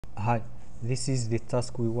Hi, this is the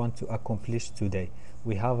task we want to accomplish today.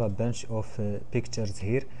 We have a bunch of pictures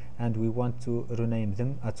here and we want to rename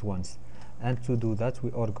them at once. And to do that,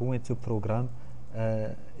 we are going to program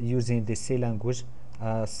using the C language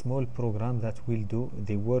a small program that will do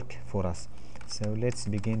the work for us. So let's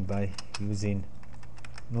begin by using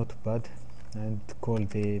Notepad and call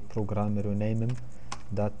the program renamem.c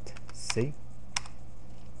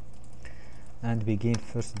and begin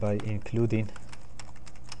first by including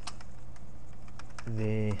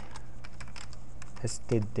the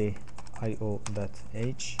stdio.h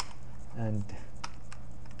and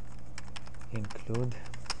include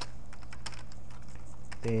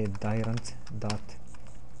the direct.h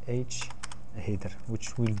header,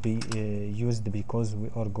 which will be used because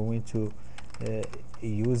we are going to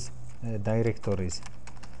use directories.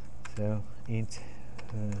 So int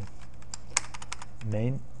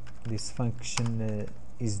main, this function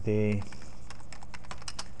is the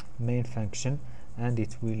main function and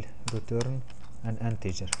it will return an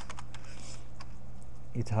integer.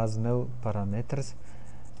 It has no parameters,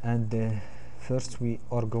 and first we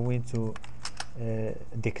are going to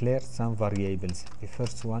declare some variables. The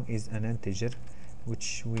first one is an integer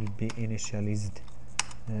which will be initialized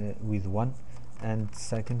with 1, and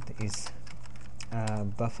second is a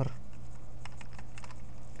buffer,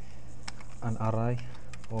 an array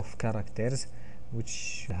of characters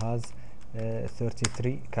which has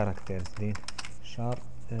 33 characters. Then char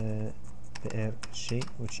brg,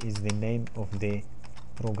 which is the name of the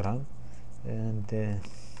program, and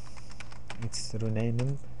it's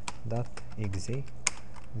renamem.exe.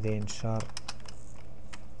 then char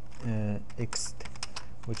ext,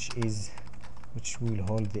 which will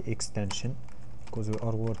hold the extension because we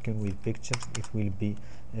are working with pictures. It will be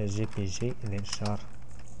jpg. Then char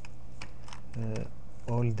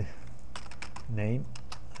old name,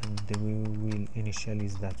 and we will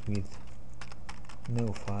initialize that with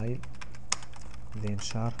no file. Then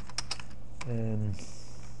char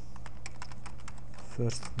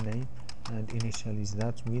first name and initialize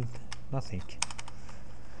that with nothing.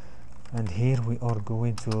 And here we are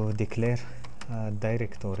going to declare a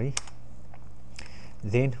directory.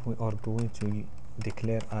 Then we are going to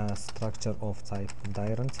declare a structure of type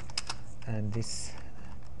direct, and this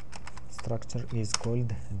structure is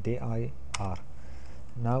called dir.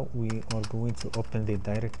 Now we are going to open the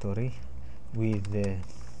directory with the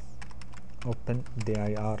open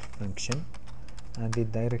dir function, and the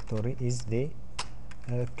directory is the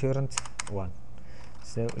current one.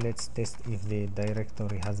 So let's test if the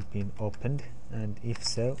directory has been opened, and if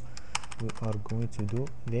so, we are going to do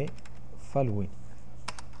the following.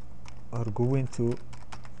 We are going to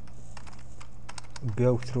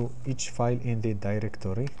go through each file in the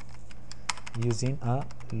directory using a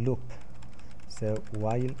loop. So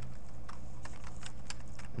while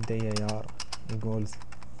dir equals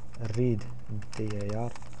read dir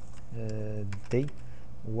day,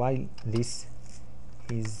 while this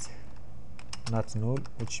is not null,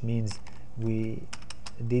 which means we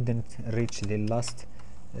didn't reach the last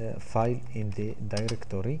file in the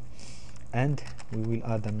directory, and we will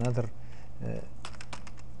add another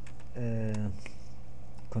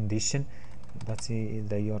condition, that's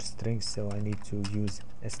the your string. So I need to use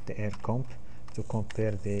strcomp to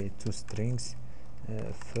compare the two strings,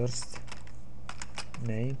 first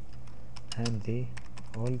name and the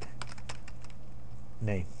old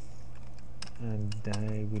name, and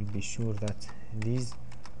I will be sure that these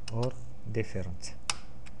are different.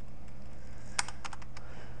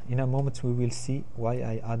 In a moment we will see why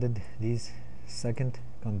I added this second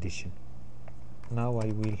condition. Now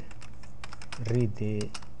I will read the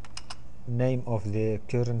name of the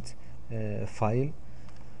current file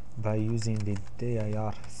by using the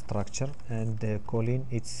dir structure and calling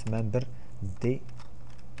its member the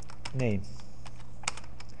name.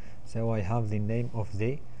 So I have the name of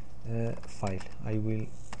the file. I will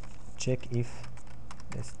check if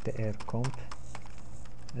strcomp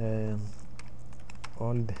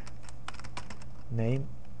old name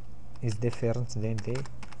is different than the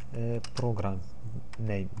program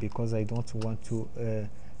name, because I don't want to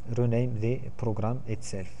rename the program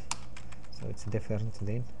itself. So it's different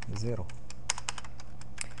than 0,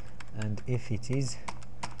 and if it is,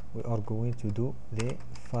 we are going to do the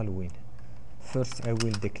following. First I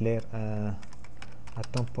will declare a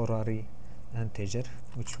temporary integer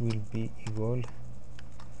which will be equal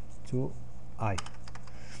to I.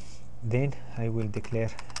 Then I will declare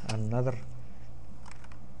another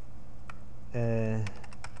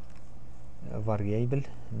variable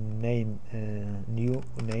name, new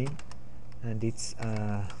name, and it's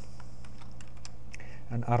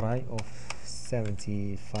an array of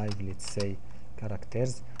 75, let's say,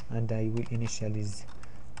 characters, and I will initialize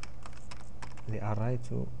the array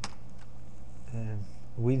to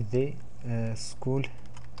with the school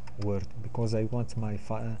word, because I want my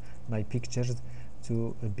pictures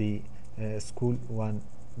to be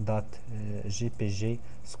school1.jpg,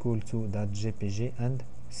 school2.jpg, and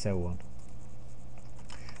so on.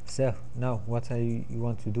 So now what I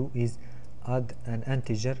want to do is add an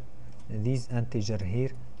integer, this integer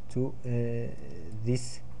here, to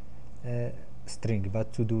this string.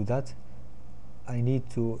 But to do that, I need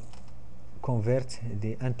to convert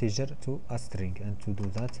the integer to a string, and to do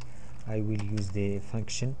that I will use the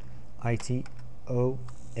function itoa,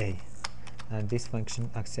 and this function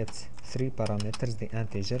accepts three parameters: the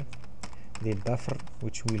integer, the buffer,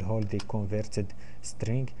 which will hold the converted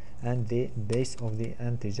string, and the base of the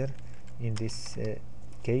integer. In this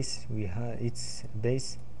case we have its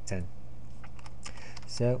base 10.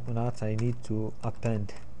 So now I need to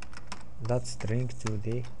append that string to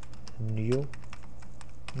the new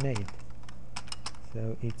name,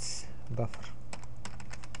 so it's buffer,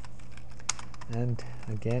 and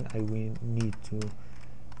again I will need to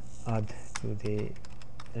add to the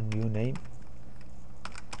new name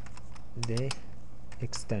the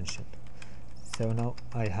extension. So now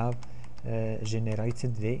I have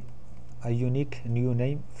generated a unique new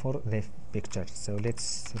name for the picture. So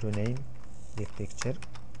let's rename the picture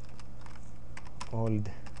old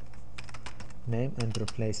name and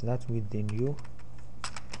replace that with the new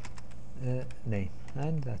name,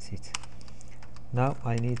 and that's it. Now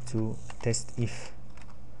I need to test if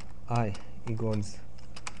I equals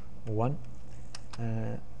 1,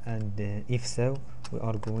 and if so, we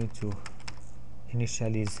are going to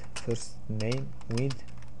initialize first name with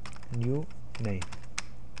new name.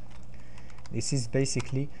 This is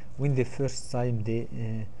basically when the first time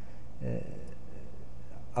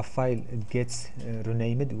a file gets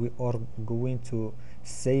renamed, we are going to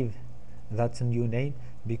save that new name,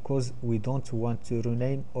 because we don't want to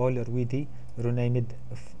rename all already renamed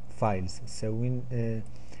files. So when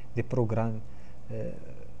the program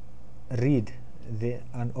read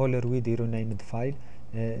an already renamed file,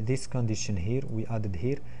 this condition here we added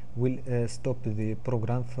here will stop the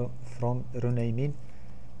program from renaming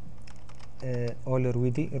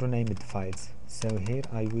already renamed files. So here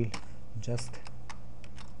I will just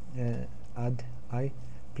add I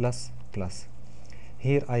plus plus.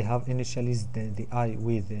 Here I have initialized the I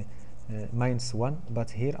with -1,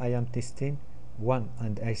 but here I am testing 1,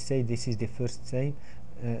 and I say this is the first time,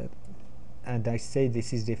 and I say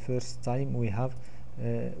this is the first time we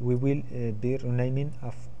will be renaming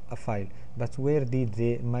a file. But where did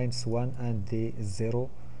the -1 and the 0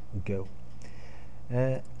 go?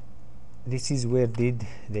 This is where did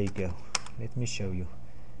they go. Let me show you.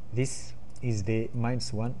 This is the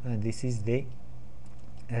 -1 and this is the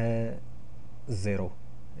 0.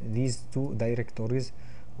 These two directories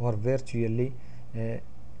are virtually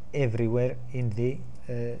everywhere in the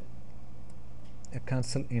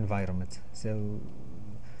console environment. So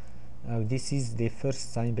this is the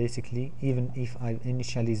first time, basically, even if I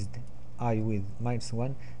initialized I with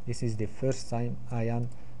 -1, this is the first time I am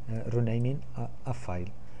renaming a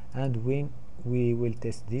file. And when we will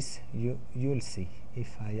test this, you'll see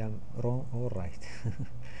if I am wrong or right.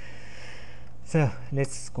 So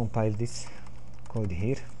let's compile this code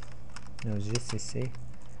here. Now gcc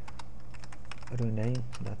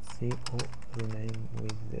rename.co rename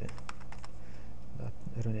with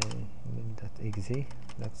rename.exe.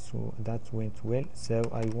 That went well. So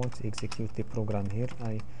I want to execute the program here.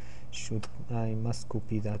 I must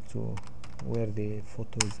copy that to where the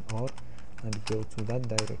photos are and go to that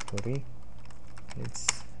directory. Let's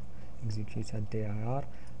execute at dir,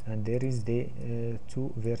 and there is the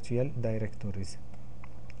two virtual directories.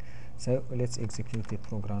 So let's execute the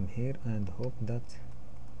program here and hope that,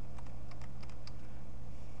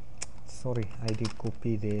 sorry, I did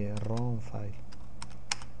copy the wrong file.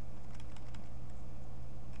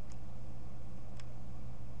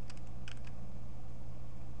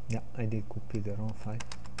 Yeah, I did copy the wrong file,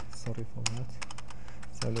 sorry for that.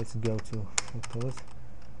 So let's go to photos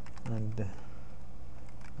and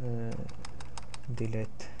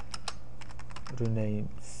delete rename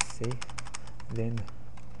C, then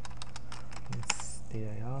let's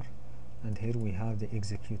dir, and here we have the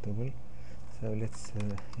executable. So let's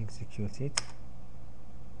execute it,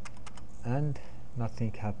 and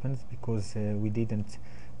nothing happens because we didn't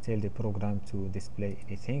tell the program to display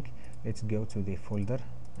anything. Let's go to the folder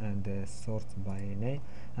and sort by name,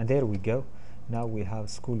 and there we go. Now we have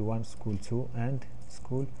school 1, school 2, and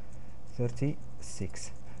school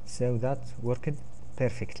 36. So that worked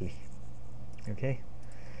perfectly. Okay,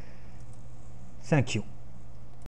 thank you.